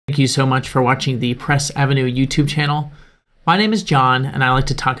Thank you so much for watching the Press Avenue YouTube channel. My name is John, and I like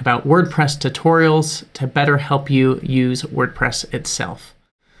to talk about WordPress tutorials to better help you use WordPress itself.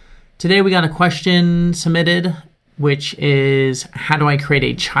 Today we got a question submitted, which is how do I create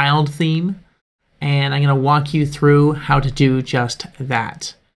a child theme? And I'm going to walk you through how to do just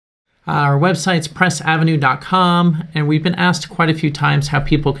that. Our website's pressavenue.com, and we've been asked quite a few times how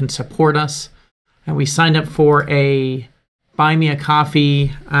people can support us. And we signed up for a Buy Me a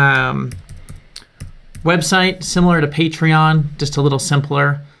Coffee website similar to Patreon, just a little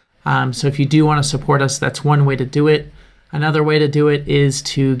simpler. So if you do want to support us, that's one way to do it. Another way to do it is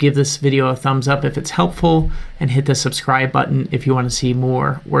to give this video a thumbs up if it's helpful and hit the subscribe button if you want to see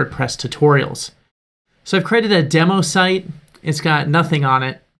more WordPress tutorials. So I've created a demo site. It's got nothing on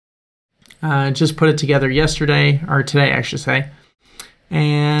it. Just put it together yesterday, or today I should say.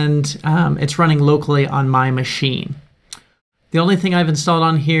 And it's running locally on my machine. The only thing I've installed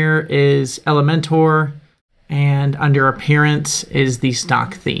on here is Elementor, and under Appearance is the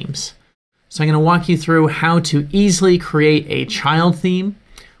stock themes. So I'm going to walk you through how to easily create a child theme.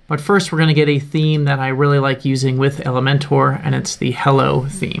 But first we're going to get a theme that I really like using with Elementor, and it's the Hello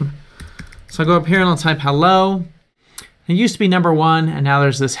theme. So I'll go up here and I'll type Hello. It used to be #1, and now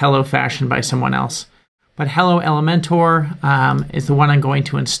there's this Hello Fashion by someone else. But Hello Elementor is the one I'm going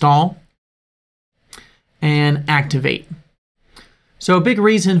to install and activate. So a big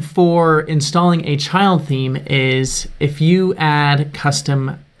reason for installing a child theme is if you add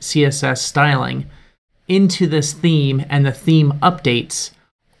custom CSS styling into this theme and the theme updates,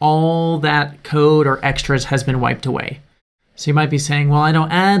 all that code or extras has been wiped away. So you might be saying, well, I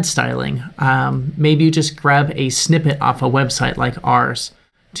don't add styling. Maybe you just grab a snippet off a website like ours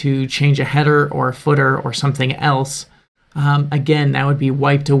to change a header or a footer or something else. Again, that would be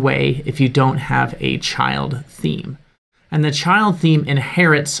wiped away if you don't have a child theme. And the child theme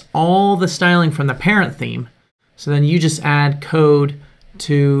inherits all the styling from the parent theme. So then you just add code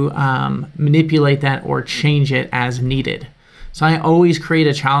to manipulate that or change it as needed. So I always create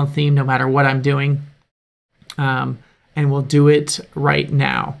a child theme no matter what I'm doing. And we'll do it right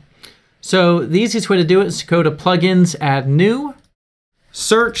now. So the easiest way to do it is to go to Plugins, Add New,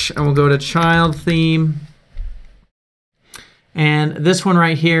 Search, and we'll go to Child Theme. And this one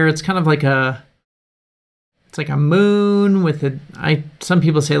right here, it's kind of like a moon with some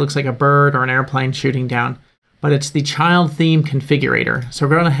people say it looks like a bird or an airplane shooting down, but it's the child theme configurator. So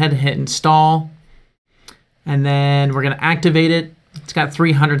we're going ahead and hit install, and then we're going to activate it. It's got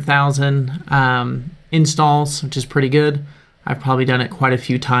 300,000 installs, which is pretty good. I've probably done it quite a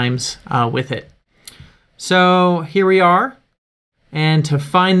few times with it. So here we are. And to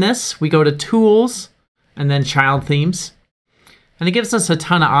find this, we go to Tools and then Child Themes. And it gives us a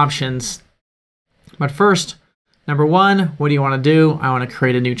ton of options. But first, #1, what do you want to do? I want to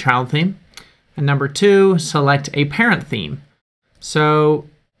create a new child theme. And #2, select a parent theme. So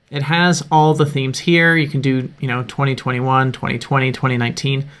it has all the themes here. You can do, 2021, 2020,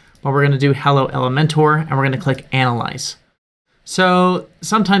 2019. But we're going to do Hello Elementor, and we're going to click Analyze. So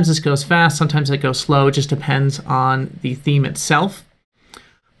sometimes this goes fast, sometimes it goes slow. It just depends on the theme itself.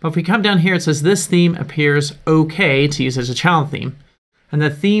 But if we come down here, it says this theme appears okay to use as a child theme. And the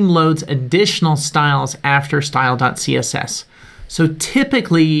theme loads additional styles after style.css. So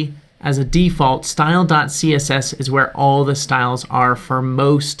typically, as a default, style.css is where all the styles are for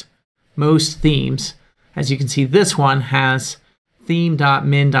most themes. As you can see, this one has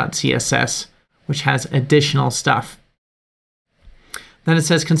theme.min.css, which has additional stuff. Then it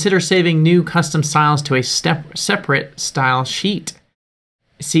says, consider saving new custom styles to a separate style sheet.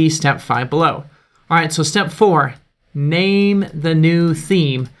 See step 5 below. All right, so step 4, name the new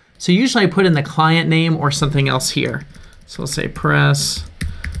theme. So usually I put in the client name or something else here. So let's say Press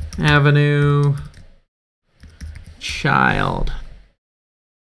Avenue Child.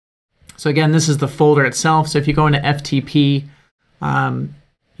 So again, this is the folder itself. So if you go into FTP,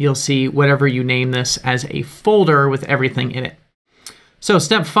 you'll see whatever you name this as a folder with everything in it. So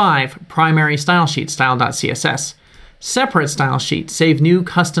step 5, primary style sheet, style.css. Separate style sheet, save new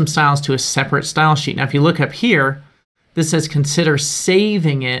custom styles to a separate style sheet. Now if you look up here, this says consider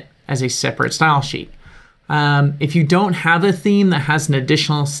saving it as a separate style sheet. If you don't have a theme that has an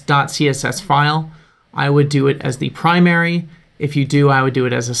additional .css file, I would do it as the primary. If you do, I would do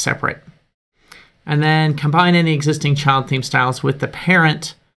it as a separate. And then combine any existing child theme styles with the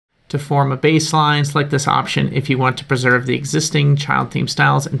parent to form a baseline. Select this option if you want to preserve the existing child theme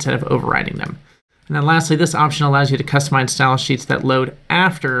styles instead of overriding them. And then lastly, this option allows you to customize style sheets that load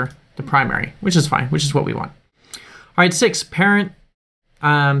after the primary, which is fine, which is what we want. All right, 6, parent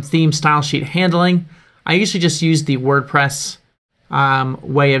theme style sheet handling. I usually just use the WordPress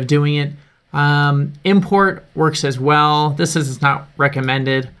way of doing it. Import works as well. This is not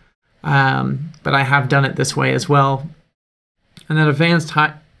recommended, but I have done it this way as well. And then advanced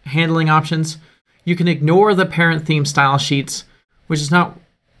handling options. You can ignore the parent theme style sheets, which is not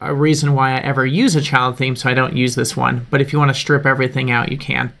a reason why I ever use a child theme, so I don't use this one. But if you want to strip everything out, you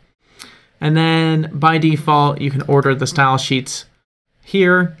can. And then by default, you can order the style sheets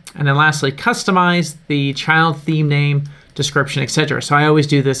here. And then lastly, customize the child theme name, description, etc. So I always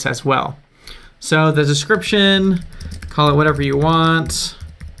do this as well. So the description, call it whatever you want.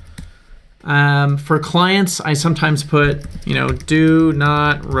 For clients, I sometimes put, do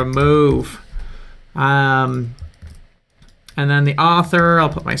not remove. And then the author, I'll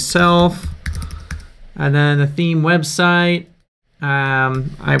put myself. And then the theme website,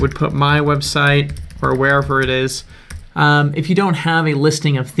 I would put my website or wherever it is. If you don't have a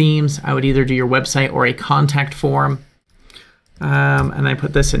listing of themes, I would either do your website or a contact form. And I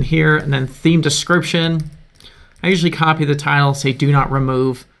put this in here. And then theme description. I usually copy the title, say do not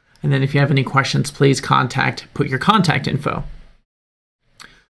remove. And then if you have any questions, please put your contact info.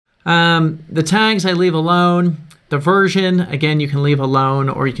 The tags I leave alone. The version, again, you can leave alone,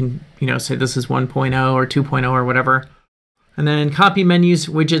 or you can, say this is 1.0 or 2.0 or whatever. And then copy menus,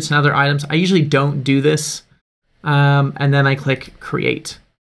 widgets, and other items. I usually don't do this. And then I click create.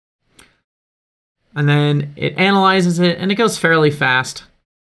 And then it analyzes it, and it goes fairly fast.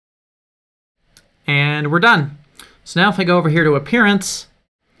 And we're done. So now if I go over here to appearance,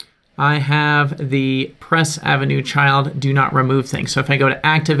 I have the Press Avenue child do not remove thing. So if I go to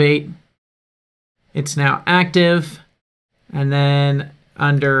activate, it's now active. And then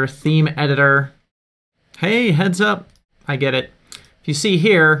under theme editor, hey, heads up, I get it. If you see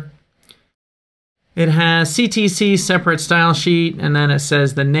here, it has CTC separate style sheet, and then it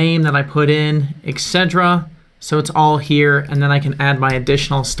says the name that I put in, etc. So it's all here, and then I can add my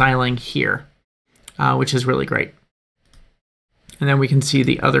additional styling here, which is really great. And then we can see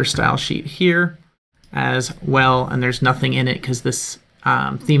the other style sheet here as well, and there's nothing in it because this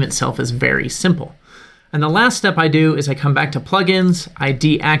theme itself is very simple. And the last step I do is I come back to plugins, I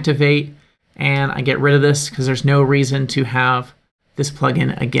deactivate, and I get rid of this because there's no reason to have this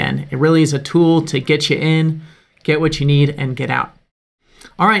plugin again. It really is a tool to get you in, get what you need, and get out.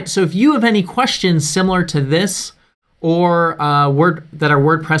 All right, so if you have any questions similar to this or that are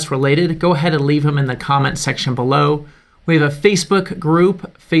WordPress related, go ahead and leave them in the comment section below. We have a Facebook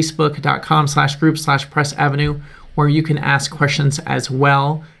group, facebook.com/group/PressAvenue, where you can ask questions as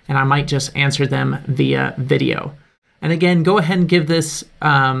well, and I might just answer them via video. And again, go ahead and give this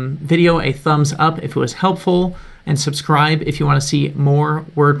video a thumbs up if it was helpful, and subscribe if you want to see more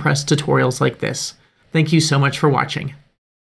WordPress tutorials like this. Thank you so much for watching.